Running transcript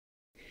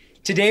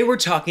Today we're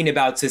talking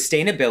about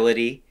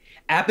sustainability,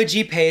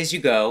 Apigee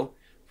Pay-as-you-go,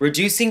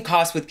 reducing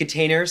costs with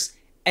containers,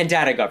 and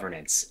data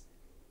governance.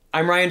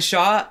 I'm Ryan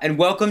Shaw, and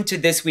welcome to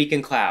This Week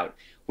in Cloud,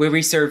 where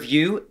we serve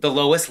you the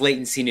lowest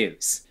latency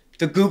news.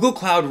 The Google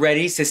Cloud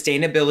Ready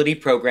Sustainability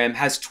Program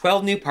has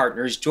 12 new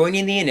partners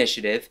joining the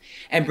initiative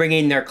and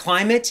bringing their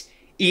climate,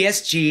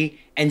 ESG,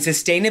 and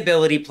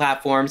sustainability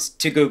platforms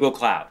to Google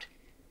Cloud.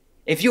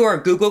 If you are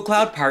a Google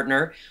Cloud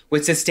partner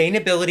with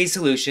sustainability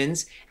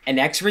solutions and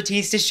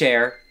expertise to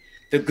share,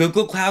 the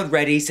Google Cloud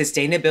Ready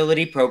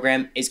Sustainability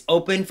Program is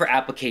open for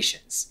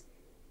applications.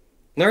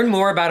 Learn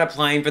more about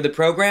applying for the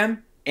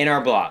program in our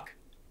blog.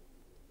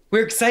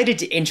 We're excited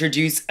to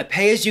introduce a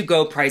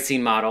pay-as-you-go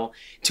pricing model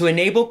to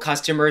enable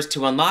customers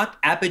to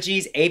unlock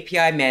Apigee's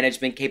API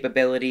management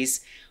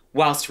capabilities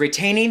whilst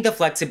retaining the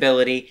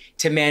flexibility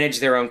to manage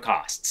their own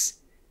costs.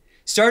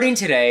 Starting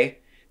today,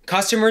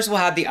 customers will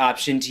have the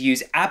option to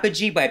use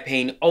Apigee by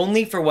paying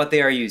only for what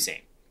they are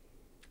using.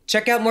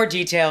 Check out more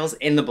details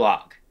in the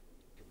blog.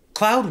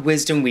 Cloud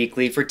Wisdom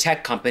Weekly for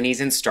tech companies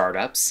and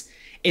startups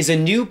is a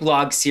new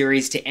blog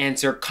series to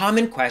answer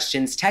common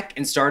questions tech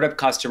and startup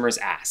customers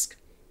ask.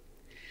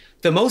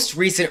 The most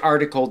recent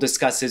article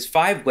discusses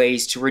 5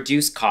 ways to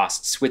reduce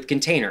costs with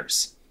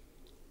containers.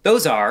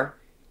 Those are: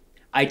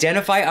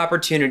 identify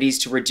opportunities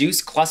to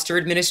reduce cluster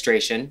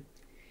administration,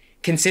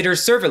 consider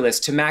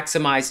serverless to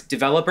maximize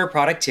developer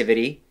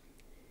productivity,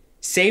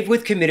 save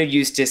with committed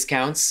use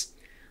discounts,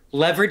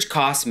 leverage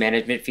cost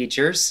management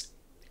features,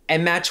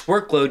 and match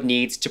workload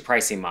needs to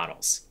pricing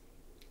models.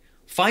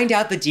 Find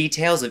out the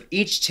details of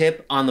each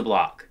tip on the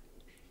blog.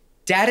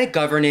 Data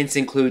governance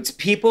includes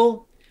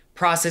people,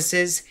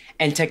 processes,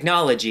 and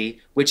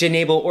technology which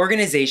enable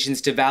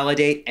organizations to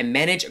validate and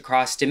manage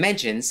across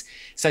dimensions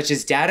such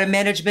as data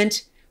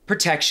management,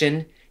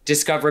 protection,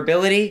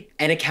 discoverability,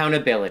 and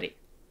accountability.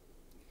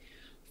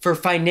 For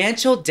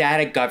financial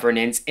data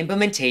governance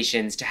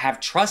implementations to have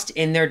trust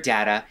in their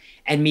data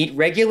and meet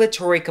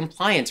regulatory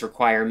compliance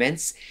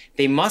requirements,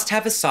 they must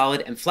have a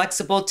solid and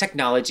flexible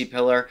technology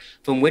pillar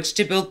from which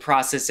to build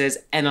processes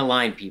and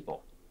align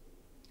people.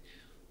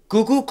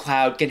 Google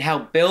Cloud can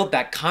help build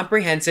that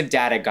comprehensive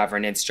data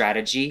governance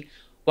strategy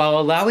while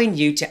allowing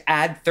you to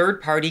add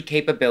third-party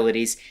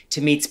capabilities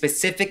to meet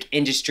specific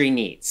industry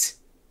needs.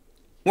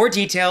 More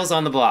details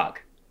on the blog.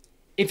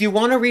 If you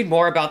want to read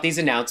more about these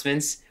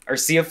announcements or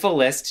see a full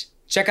list,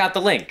 check out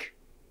the link.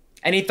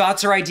 Any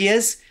thoughts or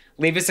ideas?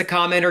 Leave us a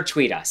comment or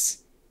tweet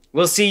us.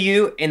 We'll see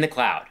you in the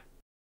cloud.